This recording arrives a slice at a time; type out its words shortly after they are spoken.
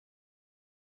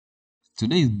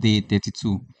Today is day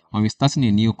 32, and we're starting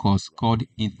a new course called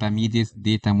Intermediate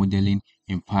Data Modeling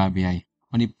in Power BI.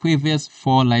 On the previous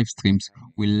 4 live streams,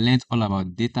 we learned all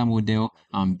about data model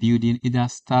and building either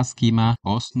star schema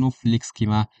or snowflake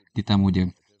schema data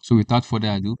model. So without further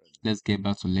ado, let's get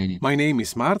back to learning. My name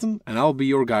is Maarten and I'll be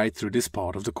your guide through this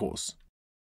part of the course.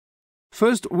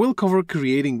 First, we'll cover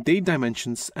creating date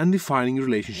dimensions and defining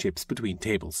relationships between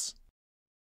tables.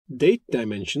 Date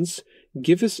dimensions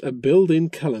give us a built-in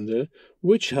calendar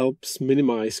which helps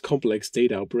minimize complex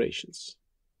data operations.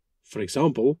 For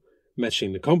example,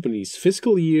 matching the company's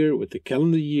fiscal year with the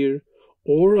calendar year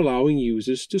or allowing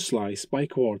users to slice by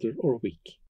quarter or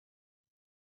week.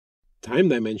 Time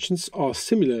dimensions are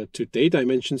similar to date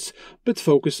dimensions but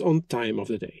focus on time of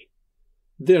the day.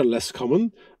 They are less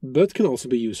common but can also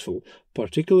be useful,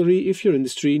 particularly if your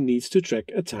industry needs to track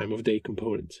a time of day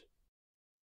component.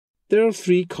 There are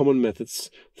 3 common methods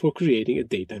for creating a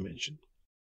date dimension.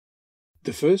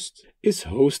 The first is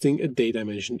hosting a date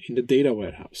dimension in the data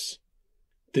warehouse.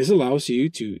 This allows you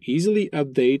to easily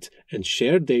update and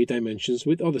share date dimensions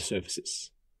with other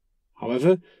services.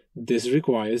 However, this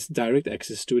requires direct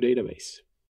access to a database.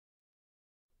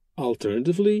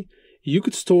 Alternatively, you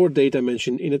could store date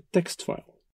dimension in a text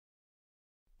file.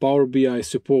 Power BI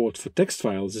support for text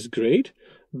files is great,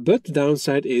 but the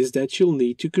downside is that you'll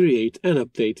need to create and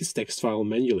update this text file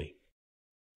manually.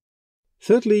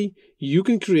 Thirdly, you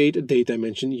can create a date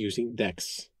dimension using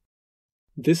DAX.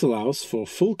 This allows for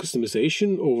full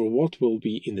customization over what will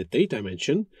be in the date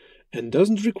dimension and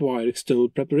doesn't require external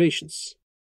preparations.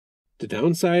 The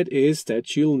downside is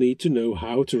that you'll need to know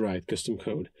how to write custom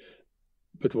code,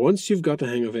 but once you've got the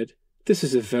hang of it, this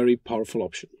is a very powerful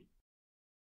option.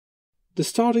 The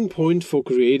starting point for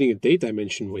creating a date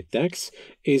dimension with DAX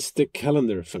is the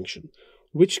calendar function,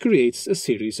 which creates a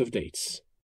series of dates.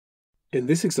 In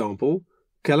this example,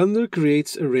 calendar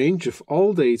creates a range of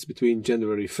all dates between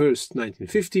January 1st,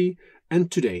 1950 and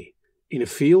today in a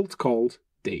field called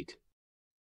date.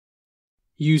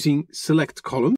 Using select column,